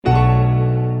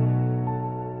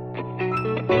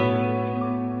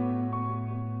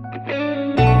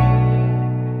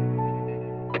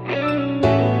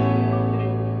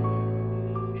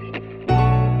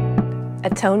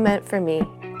Atonement for Me,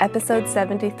 Episode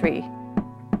 73,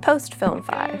 Post Film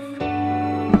 5.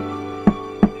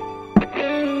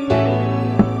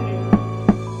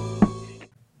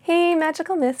 Hey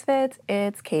Magical Misfits,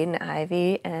 it's Caden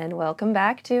Ivy and welcome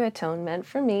back to Atonement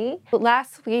for Me.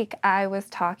 Last week I was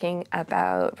talking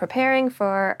about preparing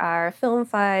for our Film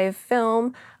 5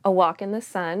 film, A Walk in the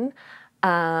Sun.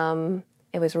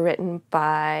 It was written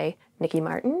by Nikki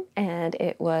Martin and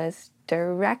it was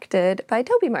directed by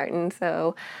Toby Martin.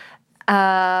 So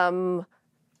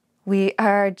we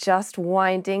are just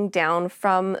winding down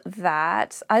from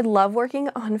that. I love working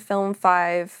on Film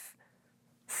 5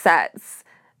 sets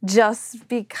just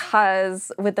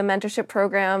because with the mentorship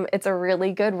program, it's a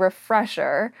really good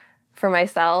refresher for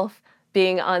myself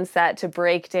being on set to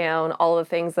break down all the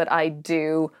things that I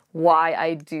do, why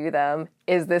I do them.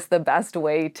 Is this the best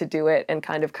way to do it, and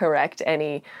kind of correct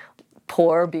any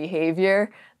poor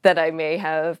behavior that I may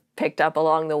have picked up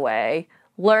along the way.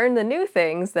 Learn the new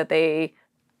things that they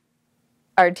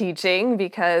are teaching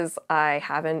because I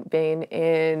haven't been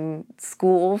in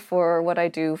school for what I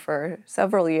do for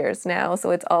several years now.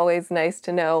 So it's always nice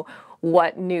to know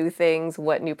what new things,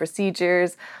 what new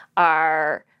procedures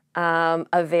are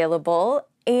available,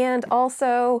 and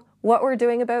also what we're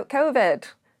doing about COVID,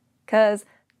 because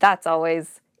that's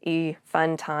always a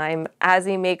fun time. As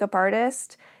a makeup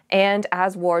artist and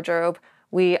as wardrobe,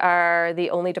 we are the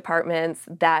only departments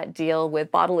that deal with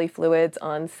bodily fluids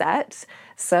on set.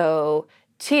 So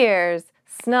tears,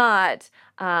 snot,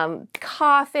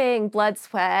 coughing, blood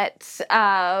sweat,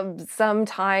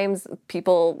 sometimes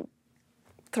people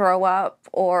throw up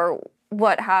or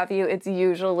what have you. It's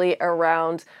usually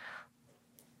around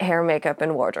hair, makeup,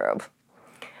 and wardrobe.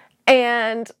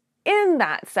 And in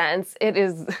that sense, it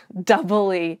is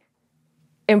doubly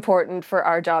important for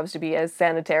our jobs to be as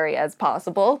sanitary as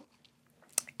possible.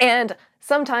 And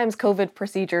sometimes COVID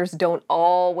procedures don't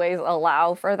always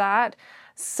allow for that.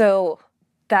 So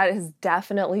that has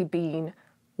definitely been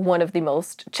one of the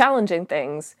most challenging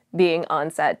things being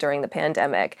on set during the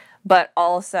pandemic, but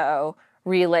also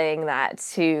relaying that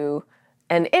to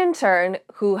an intern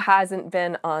who hasn't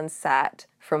been on set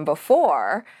from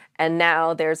before. And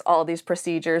now there's all these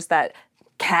procedures that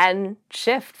can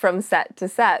shift from set to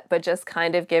set, but just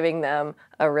kind of giving them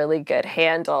a really good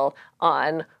handle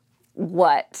on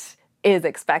what is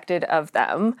expected of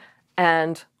them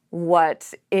and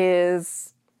what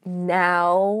is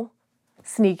now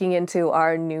sneaking into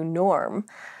our new norm.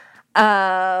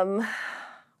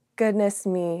 Goodness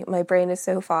me, my brain is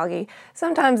so foggy.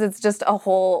 Sometimes it's just a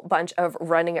whole bunch of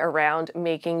running around,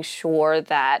 making sure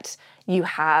that you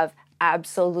have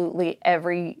absolutely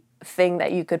everything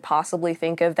that you could possibly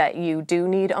think of that you do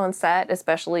need on set,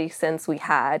 especially since we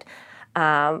had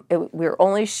we were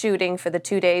only shooting for the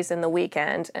 2 days in the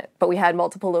weekend, but we had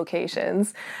multiple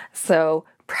locations. So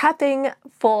prepping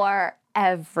for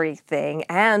everything,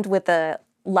 and with the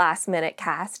last minute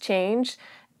cast change,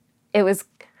 it was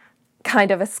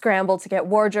kind of a scramble to get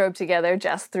wardrobe together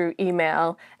just through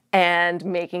email and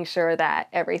making sure that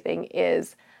everything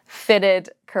is fitted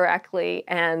correctly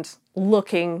and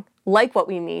looking like what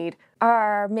we need.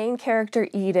 Our main character,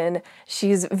 Eden,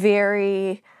 she's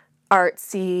very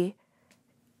artsy.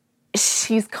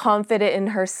 She's confident in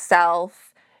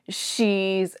herself.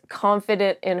 She's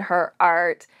confident in her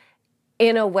art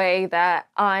in a way that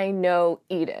I know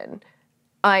Eden.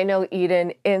 I know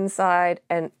Eden inside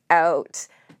and out.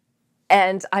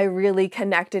 And I really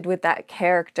connected with that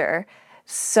character.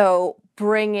 So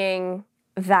bringing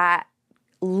that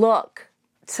look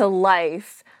to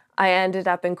life, I ended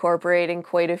up incorporating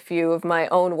quite a few of my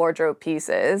own wardrobe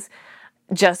pieces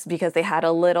just because they had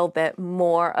a little bit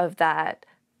more of that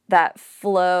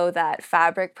flow, that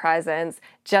fabric presence,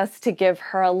 just to give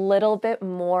her a little bit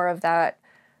more of that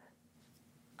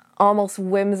almost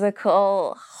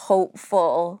whimsical,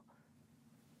 hopeful,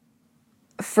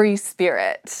 free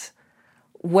spirit.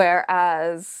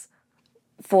 Whereas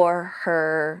for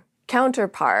her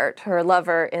counterpart, her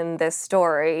lover in this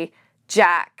story,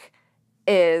 Jack,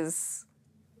 is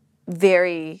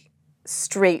very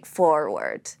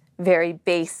straightforward, very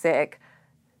basic,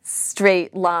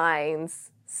 straight lines,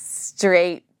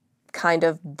 straight kind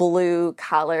of blue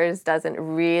colors, doesn't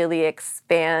really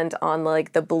expand on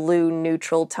like the blue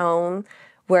neutral tone,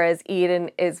 whereas Eden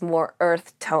is more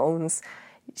earth tones.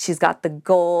 She's got the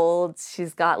gold,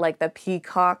 she's got like the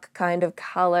peacock kind of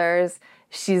colors,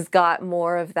 she's got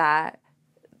more of that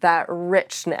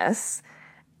richness.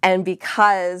 And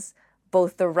because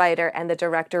both the writer and the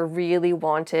director really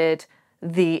wanted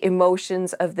the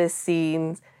emotions of this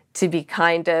scene to be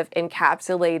kind of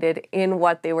encapsulated in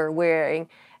what they were wearing,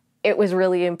 it was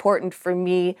really important for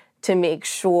me to make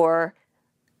sure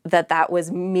that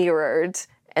was mirrored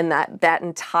and that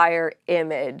entire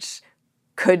image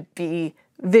could be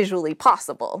visually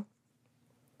possible.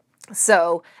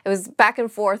 So it was back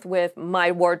and forth with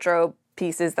my wardrobe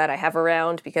pieces that I have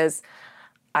around, because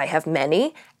I have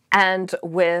many, and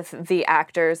with the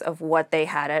actors of what they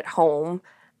had at home,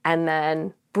 and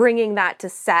then bringing that to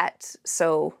set.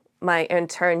 So my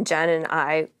intern Jen and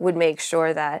I would make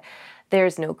sure that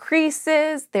there's no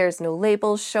creases, there's no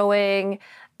labels showing,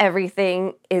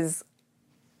 everything is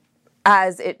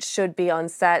as it should be on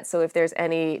set. So if there's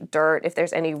any dirt, if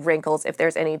there's any wrinkles, if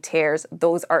there's any tears,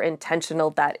 those are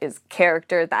intentional. That is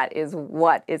character. That is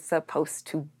what it's supposed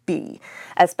to be,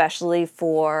 especially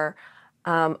for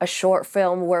a short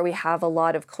film where we have a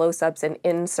lot of close-ups and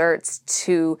inserts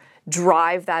to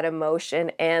drive that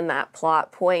emotion and that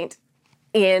plot point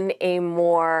in a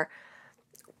more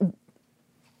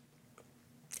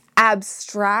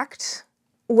abstract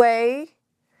way.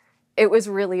 It was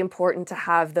really important to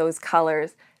have those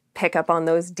colors pick up on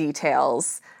those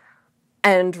details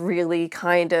and really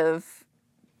kind of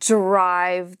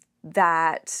drive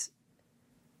that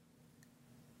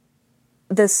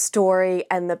the story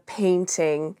and the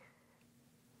painting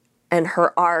and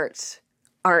her art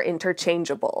are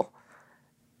interchangeable,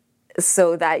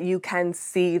 so that you can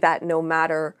see that no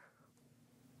matter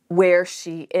where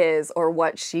she is or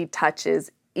what she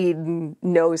touches, Eden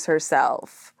knows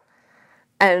herself.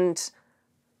 And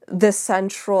the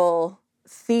central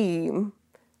theme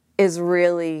is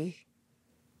really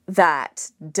that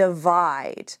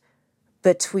divide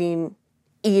between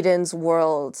Eden's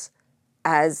world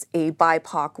as a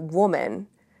BIPOC woman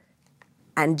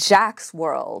and Jack's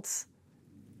world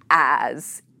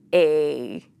as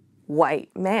a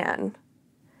white man.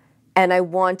 And I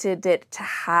wanted it to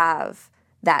have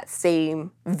that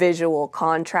same visual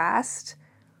contrast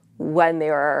when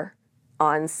they were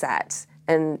on set.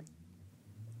 When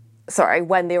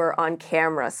they were on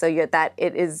camera, so that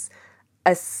it is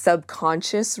a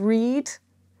subconscious read,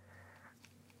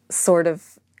 sort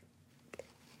of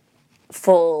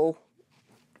full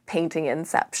painting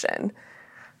inception,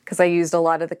 because I used a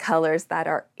lot of the colors that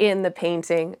are in the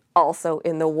painting, also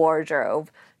in the wardrobe,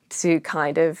 to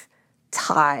kind of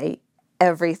tie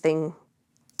everything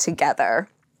together.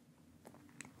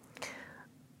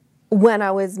 When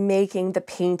I was making the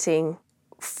painting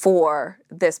for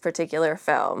this particular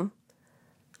film,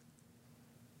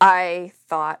 I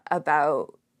thought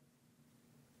about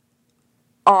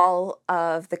all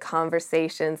of the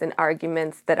conversations and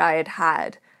arguments that I had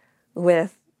had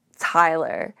with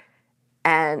Tyler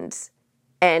and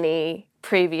any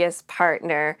previous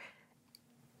partner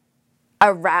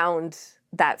around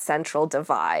that central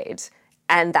divide,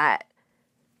 and that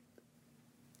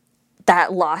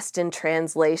lost in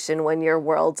translation when your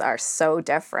worlds are so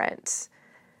different.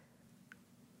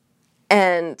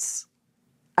 And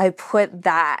I put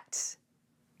that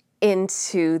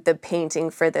into the painting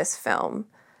for this film,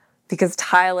 because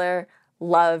Tyler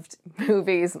loved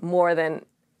movies more than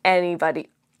anybody,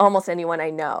 almost anyone I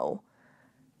know.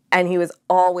 And he was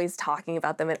always talking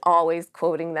about them and always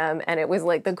quoting them. And it was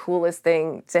like the coolest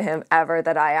thing to him ever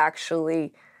that I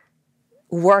actually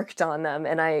worked on them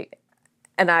and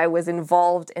I was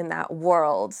involved in that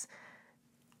world.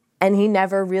 And he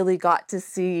never really got to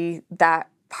see that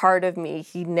part of me.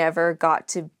 He never got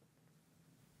to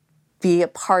be a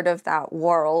part of that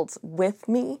world with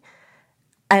me.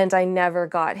 And I never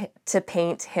got to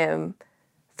paint him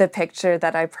the picture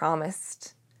that I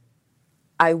promised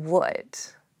I would.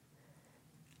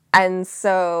 And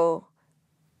so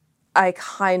I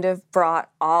kind of brought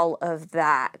all of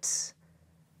that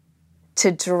to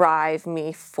drive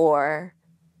me for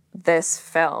this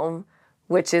film,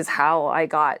 which is how I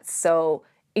got so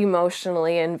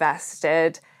emotionally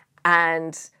invested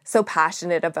and so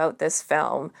passionate about this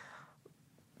film,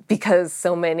 because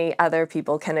so many other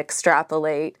people can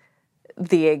extrapolate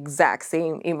the exact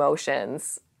same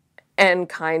emotions and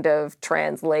kind of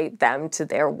translate them to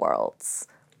their worlds.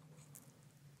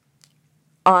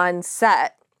 On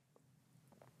set,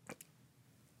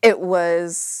 it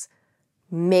was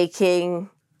making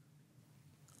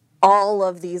all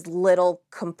of these little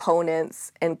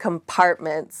components and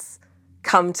compartments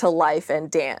come to life and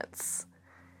dance.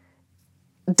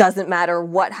 Doesn't matter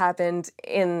what happened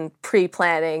in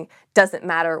pre-planning, doesn't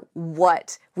matter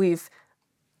what we've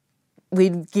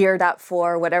geared up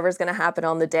for, whatever's going to happen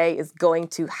on the day is going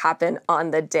to happen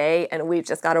on the day, and we've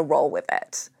just got to roll with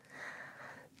it.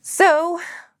 So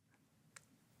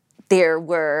there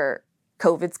were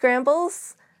COVID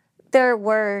scrambles, there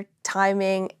were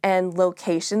timing and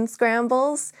location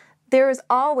scrambles. There was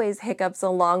always hiccups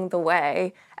along the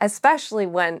way, especially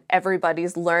when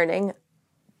everybody's learning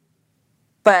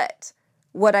But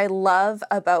what I love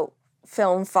about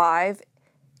Film 5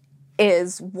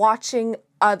 is watching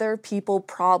other people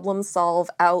problem solve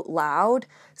out loud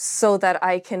so that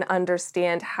I can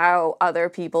understand how other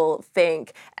people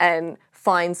think and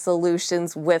find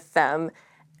solutions with them.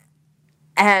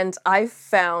 And I've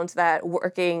found that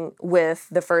working with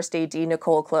the first AD,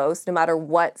 Nicole Close, no matter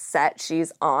what set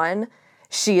she's on,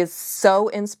 she is so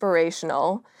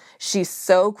inspirational. She's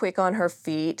so quick on her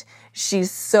feet.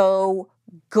 She's so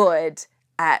good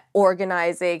at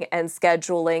organizing and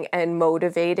scheduling and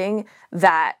motivating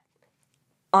that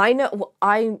I know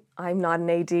I'm not an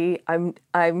AD.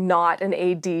 I'm not an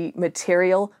AD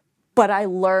material, but I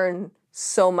learn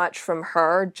so much from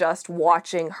her just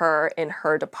watching her in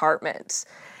her department.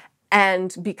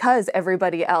 And because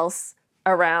everybody else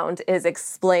around is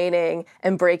explaining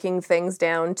and breaking things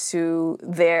down to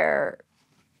their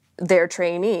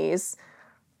trainees,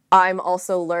 I'm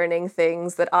also learning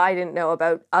things that I didn't know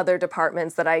about other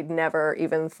departments that I'd never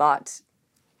even thought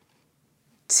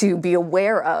to be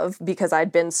aware of because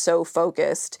I'd been so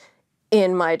focused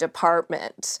in my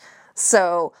department.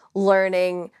 So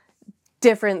learning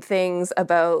different things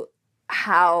about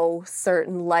how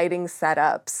certain lighting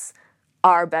setups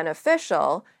are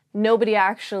beneficial, nobody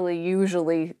actually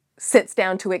usually sits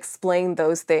down to explain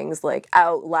those things like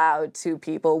out loud to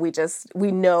people.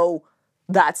 We know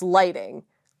that's lighting,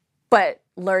 but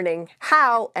learning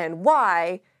how and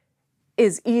why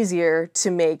is easier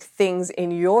to make things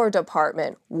in your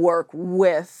department work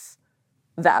with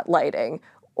that lighting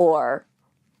or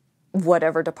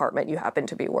whatever department you happen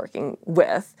to be working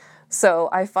with. So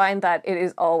I find that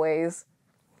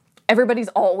everybody's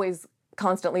always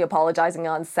constantly apologizing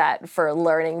on set for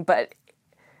learning, but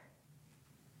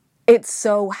it's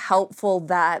so helpful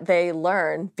that they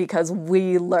learn because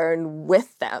we learn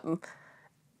with them.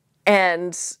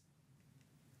 And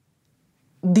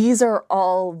these are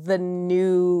all the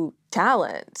new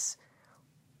talent.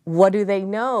 What do they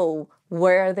know?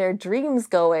 Where are their dreams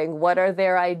going? What are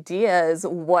their ideas?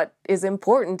 What is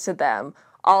important to them?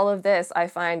 All of this I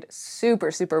find super,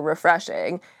 super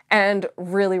refreshing and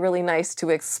really, really nice to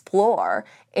explore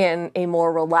in a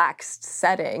more relaxed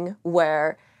setting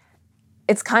where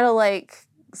it's kind of like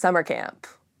summer camp.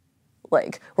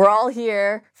 Like, we're all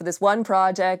here for this one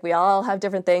project. We all have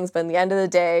different things, but in the end of the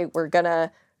day, we're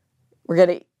gonna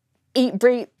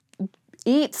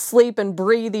eat, sleep, and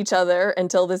breathe each other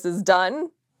until this is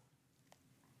done.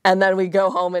 And then we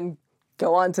go home and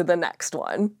go on to the next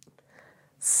one.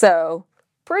 So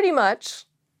pretty much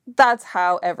that's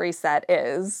how every set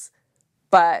is.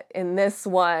 But in this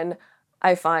one,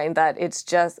 I find that it's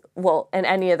just, well, in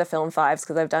any of the Film 5s,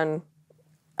 because I've done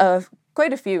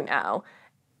quite a few now,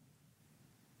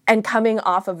 and coming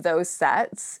off of those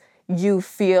sets, you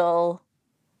feel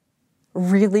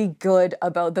really good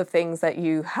about the things that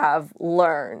you have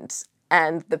learned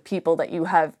and the people that you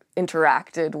have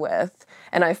interacted with.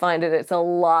 And I find it's a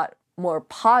lot more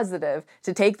positive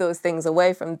to take those things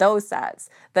away from those sets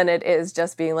than it is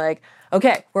just being like,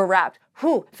 okay, we're wrapped.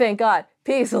 Whew, thank God.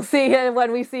 Peace. We'll see you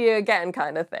when we see you again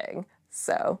kind of thing.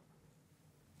 So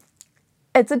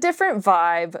it's a different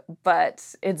vibe,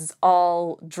 but it's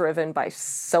all driven by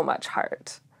so much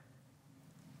heart.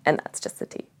 And that's just the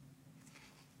tea.